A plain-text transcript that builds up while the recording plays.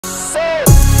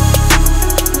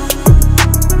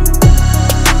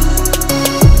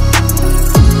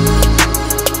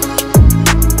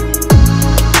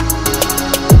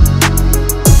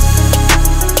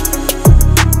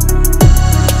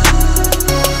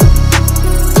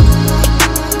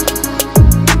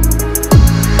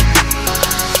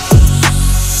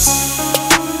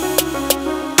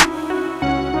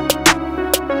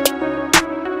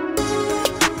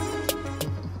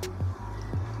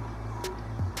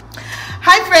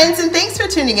friends, and thanks for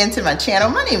tuning into my channel.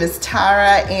 My name is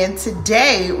Tara, and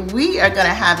today we are going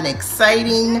to have an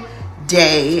exciting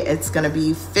day. It's going to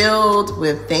be filled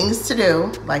with things to do,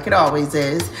 like it always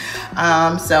is.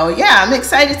 So yeah, I'm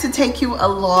excited to take you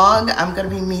along. I'm going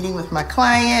to be meeting with my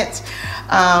client.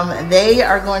 They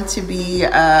are going to be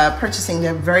purchasing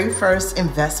their very first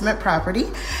investment property,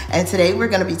 and today we're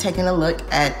going to be taking a look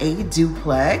at a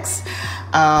duplex.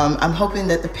 I'm hoping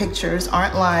that the pictures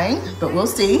aren't lying, but we'll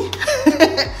see.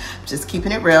 Just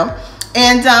keeping it real.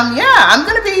 And yeah, I'm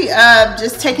going to be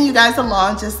just taking you guys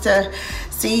along just to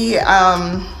see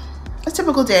a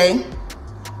typical day.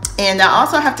 And I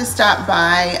also have to stop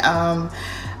by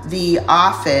the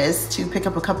office to pick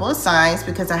up a couple of signs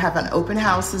because I have an open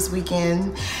house this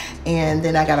weekend. And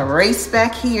then I got to race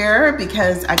back here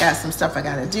because I got some stuff I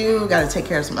got to do. Got to take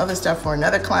care of some other stuff for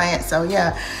another client. So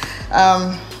yeah,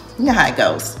 you know how it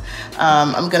goes.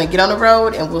 I'm gonna get on the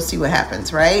road and we'll see what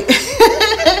happens, right?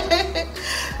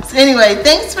 So anyway,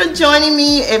 thanks for joining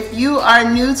me. If you are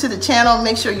new to the channel,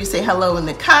 make sure you say hello in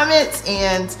the comments,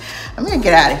 and I'm gonna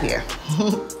get out of here.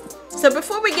 So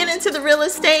before we get into the real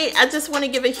estate, I just want to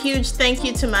give a huge thank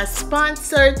you to my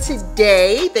sponsor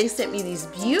today. They sent me these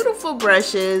beautiful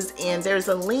brushes, and there's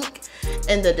a link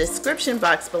in the description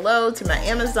box below to my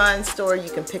Amazon store.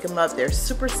 You can pick them up. They're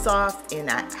super soft, and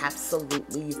I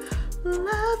absolutely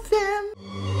love them.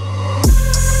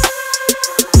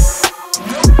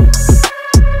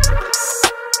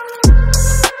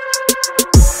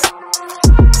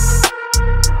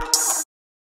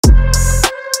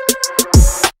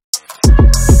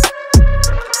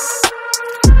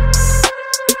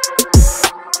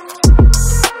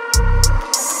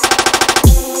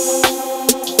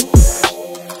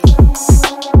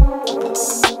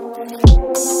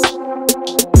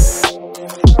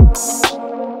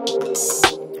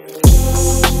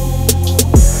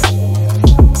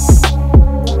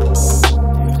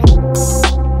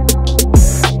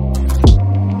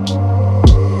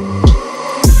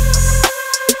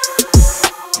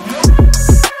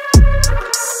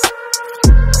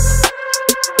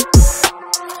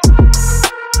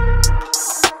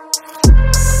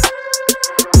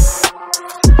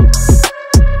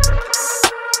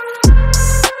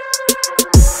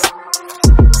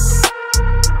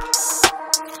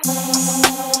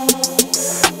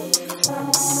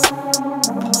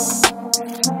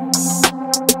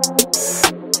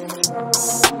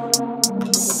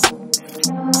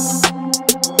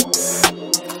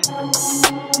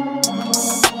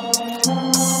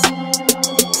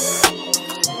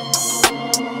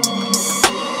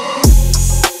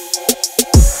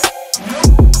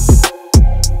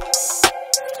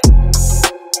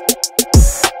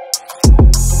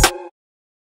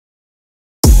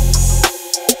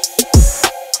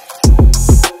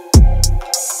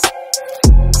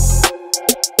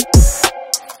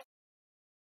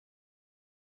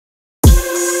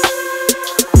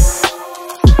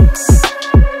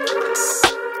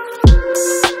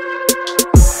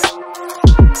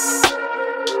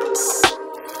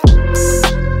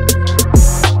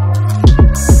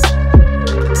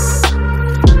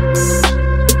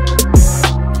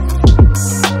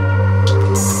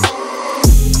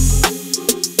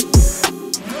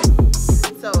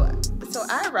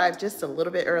 Just a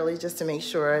little bit early just to make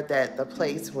sure that the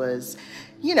place was,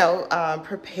 you know,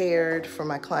 prepared for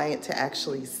my client to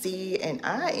actually see, and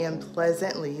I am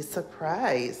pleasantly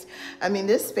surprised. I mean,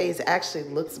 this space actually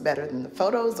looks better than the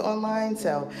photos online,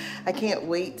 so I can't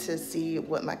wait to see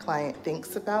what my client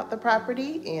thinks about the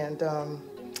property. And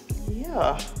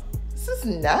yeah, this is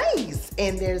nice.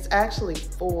 And there's actually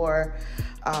 4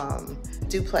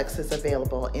 duplexes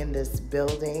available in this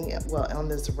building, well, on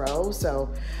this row.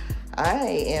 So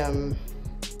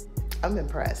I'm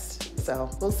impressed. So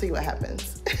we'll see what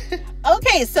happens.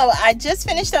 Okay, so I just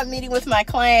finished up meeting with my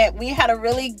client. We had a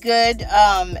really good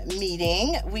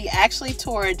meeting. We actually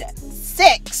toured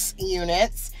 6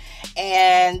 units,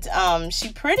 and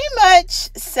she pretty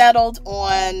much settled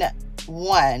on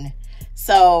 1.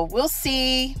 So we'll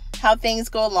see how things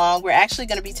go along. We're actually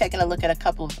going to be taking a look at a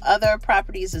couple of other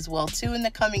properties as well too in the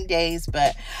coming days,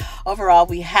 but overall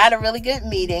we had a really good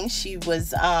meeting. She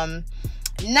was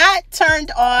not turned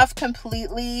off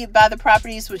completely by the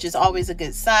properties, which is always a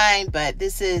good sign, but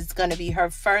this is going to be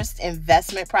her first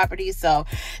investment property, so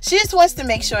she just wants to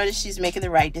make sure that she's making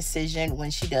the right decision when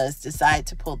she does decide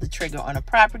to pull the trigger on a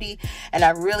property. And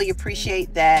I really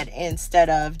appreciate that, instead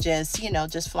of just, you know,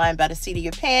 just flying by the seat of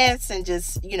your pants and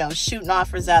just, you know, shooting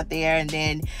offers out there, and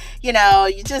then, you know,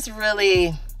 you just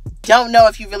really don't know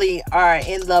if you really are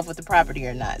in love with the property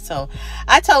or not. So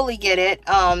I totally get it.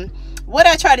 what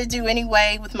I try to do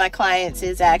anyway with my clients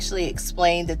is actually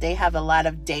explain that they have a lot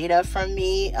of data from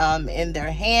me in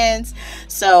their hands,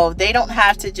 so they don't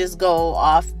have to just go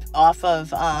off of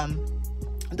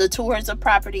the tours of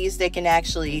properties. They can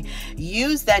actually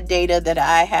use that data that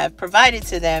I have provided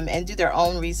to them and do their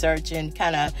own research and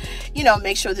kind of, you know,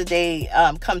 make sure that they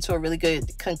come to a really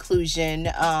good conclusion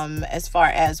as far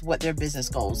as what their business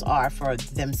goals are for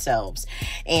themselves.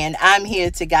 And I'm here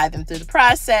to guide them through the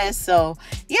process. So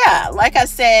yeah, like I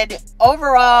said,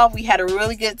 overall, we had a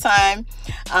really good time.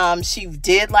 She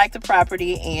did like the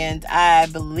property, and I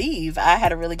believe I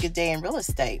had a really good day in real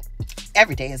estate.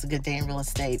 Every day is a good day in real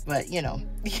estate, but you know,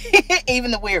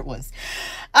 even the weird ones.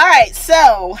 All right,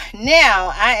 so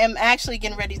now I am actually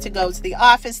getting ready to go to the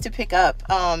office to pick up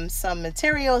some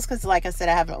materials, because like I said,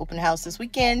 I have an open house this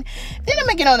weekend. Then I'm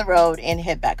gonna get on the road and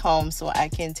head back home so I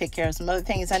can take care of some other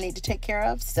things I need to take care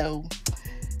of. So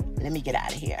let me get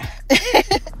out of here.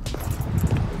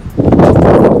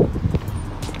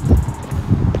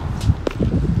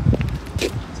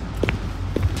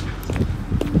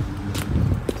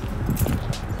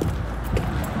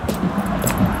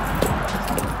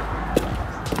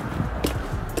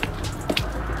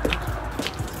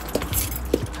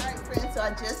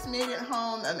 I just made it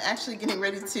home. I'm actually getting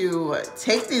ready to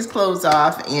take these clothes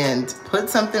off and put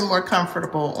something more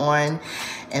comfortable on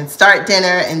and start dinner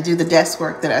and do the desk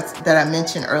work that I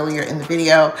mentioned earlier in the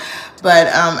video. But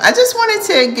I just wanted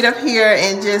to get up here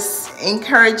and just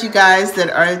encourage you guys that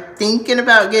are thinking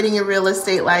about getting your real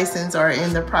estate license or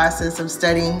in the process of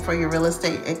studying for your real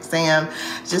estate exam.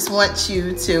 Just want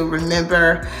you to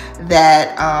remember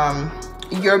that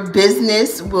your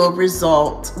business will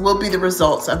be the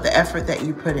results of the effort that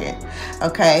you put in.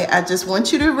 Okay, I just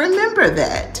want you to remember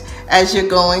that as you're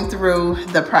going through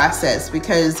the process,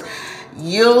 because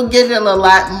you'll get it a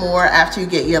lot more after you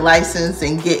get your license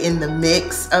and get in the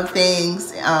mix of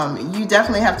things. You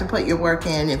definitely have to put your work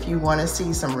in if you want to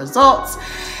see some results,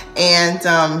 and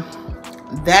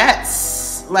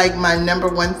that's like my number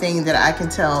one thing that I can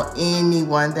tell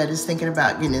anyone that is thinking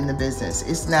about getting in the business.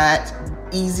 It's not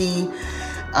easy.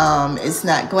 It's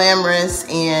not glamorous,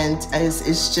 and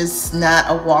it's just not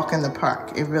a walk in the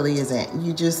park. It really isn't.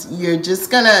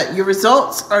 Your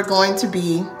results are going to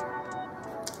be,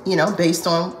 you know, based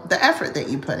on the effort that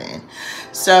you put in.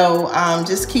 So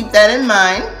just keep that in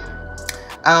mind.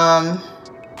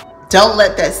 Don't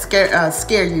let that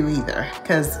scare you either,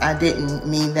 because I didn't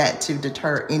mean that to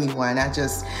deter anyone. I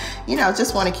just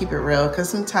want to keep it real, because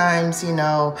sometimes, you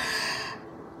know,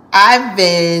 I've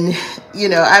been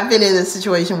in a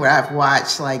situation where I've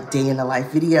watched like day in the life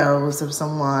videos of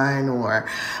someone, or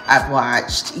I've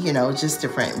watched, you know, just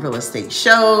different real estate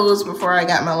shows before I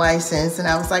got my license. And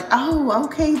I was like, oh,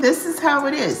 okay, this is how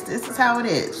it is. This is how it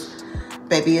is.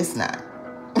 Baby, it's not.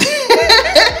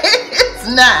 It's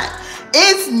not.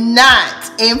 It's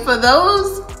not. And for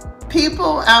those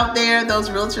people out there, those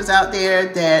realtors out there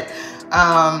that,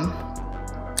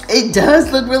 it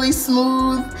does look really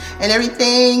smooth and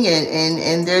everything,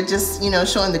 and they're just, you know,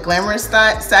 showing the glamorous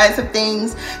sides of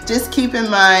things. Just keep in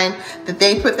mind that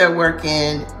they put their work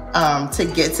in to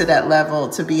get to that level,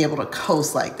 to be able to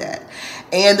coast like that.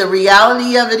 And the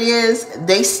reality of it is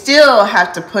they still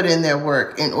have to put in their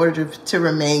work in order to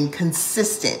remain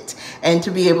consistent and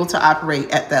to be able to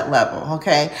operate at that level.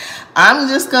 Okay, I'm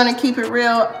just going to keep it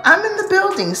real. I'm in the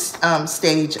building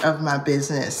stage of my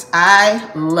business. I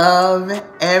love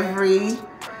every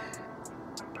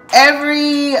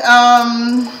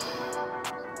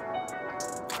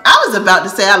I was about to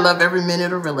say I love every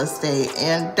minute of real estate,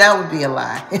 and that would be a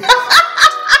lie.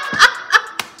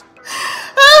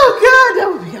 Oh God, that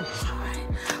would be a lie.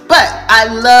 But I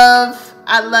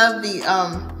love the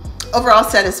overall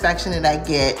satisfaction that I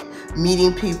get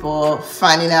meeting people,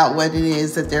 finding out what it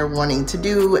is that they're wanting to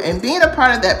do, and being a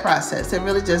part of that process. It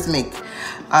really does make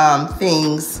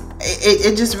things,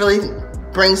 it just really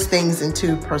brings things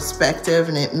into perspective,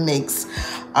 and it makes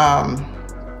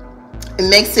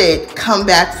it come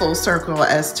back full circle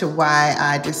as to why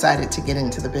I decided to get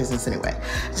into the business anyway.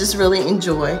 Just really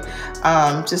enjoy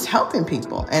just helping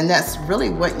people, and that's really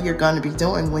what you're going to be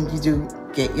doing when you do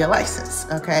get your license.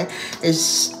 Okay,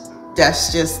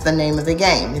 that's just the name of the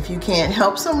game. If you can't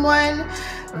help someone,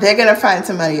 they're gonna find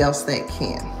somebody else that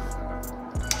can.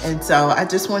 And so I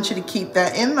just want you to keep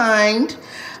that in mind.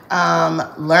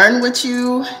 Learn what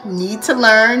you need to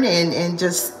learn, and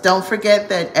just don't forget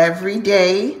that every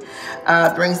day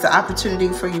brings the opportunity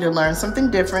for you to learn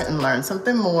something different and learn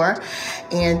something more.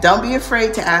 And don't be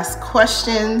afraid to ask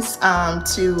questions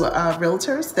to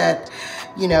realtors that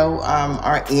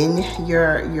are in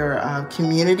your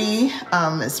community,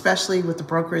 especially with the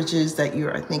brokerages that you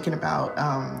are thinking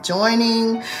about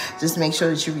joining. Just make sure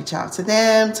that you reach out to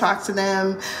them, talk to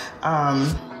them,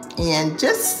 and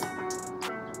just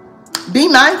be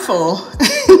mindful.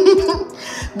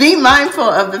 Be mindful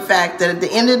of the fact that at the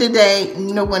end of the day,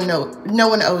 no one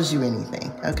owes you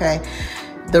anything, okay?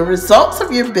 The results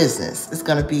of your business is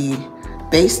going to be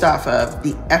based off of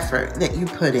the effort that you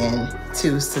put in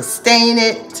to sustain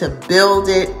it, to build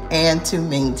it, and to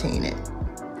maintain it,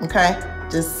 okay?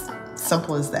 Just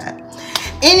simple as that.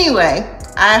 Anyway,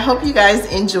 I hope you guys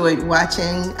enjoyed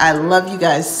watching. I love you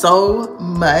guys so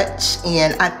much,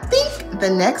 and I think the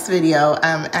next video,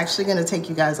 I'm actually going to take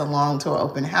you guys along to an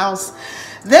open house.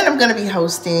 Then I'm going to be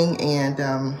hosting,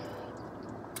 and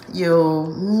you'll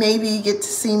maybe get to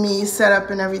see me set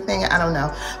up and everything. I don't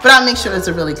know, but I'll make sure it's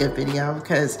a really good video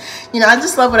because, I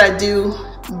just love what I do,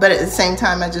 but at the same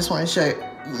time, I just want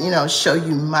to show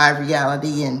you my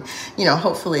reality, and,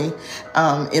 hopefully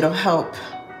it'll help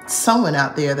someone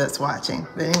out there that's watching.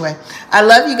 But anyway, I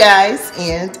love you guys,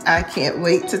 and I can't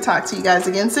wait to talk to you guys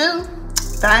again soon.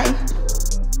 Bye.